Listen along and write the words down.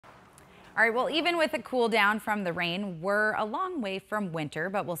All right, well, even with a cool down from the rain, we're a long way from winter,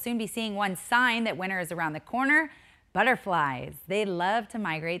 but we'll soon be seeing one sign that winter is around the corner. Butterflies. They love to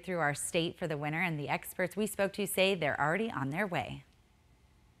migrate through our state for the winter, and the experts we spoke to say they're already on their way.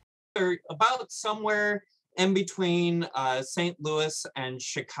 They're about somewhere in between St. Louis and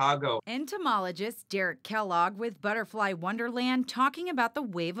Chicago. Entomologist Derek Kellogg with Butterfly Wonderland talking about the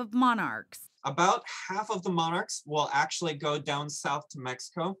wave of monarchs. About half of the monarchs will actually go down south to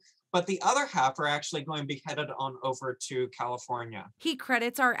Mexico, but the other half are actually going to be headed on over to California. He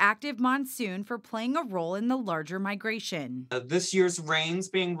credits our active monsoon for playing a role in the larger migration. This year's rains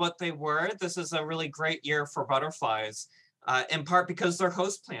being what they were, this is a really great year for butterflies, in part because their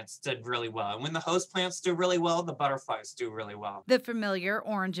host plants did really well. And when the host plants do really well, the butterflies do really well. The familiar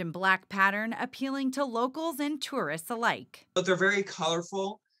orange and black pattern appealing to locals and tourists alike. But they're very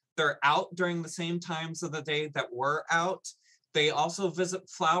colorful. They're out during the same times of the day that we're out. They also visit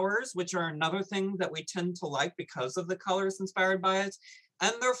flowers, which are another thing that we tend to like because of the colors inspired by it.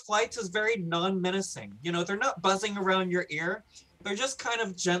 And their flight is very non-menacing. You know, they're not buzzing around your ear. They're just kind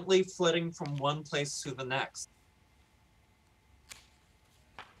of gently flitting from one place to the next.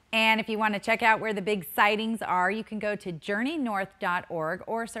 And if you want to check out where the big sightings are, you can go to journeynorth.org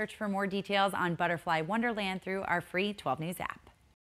or search for more details on Butterfly Wonderland through our free 12 News app.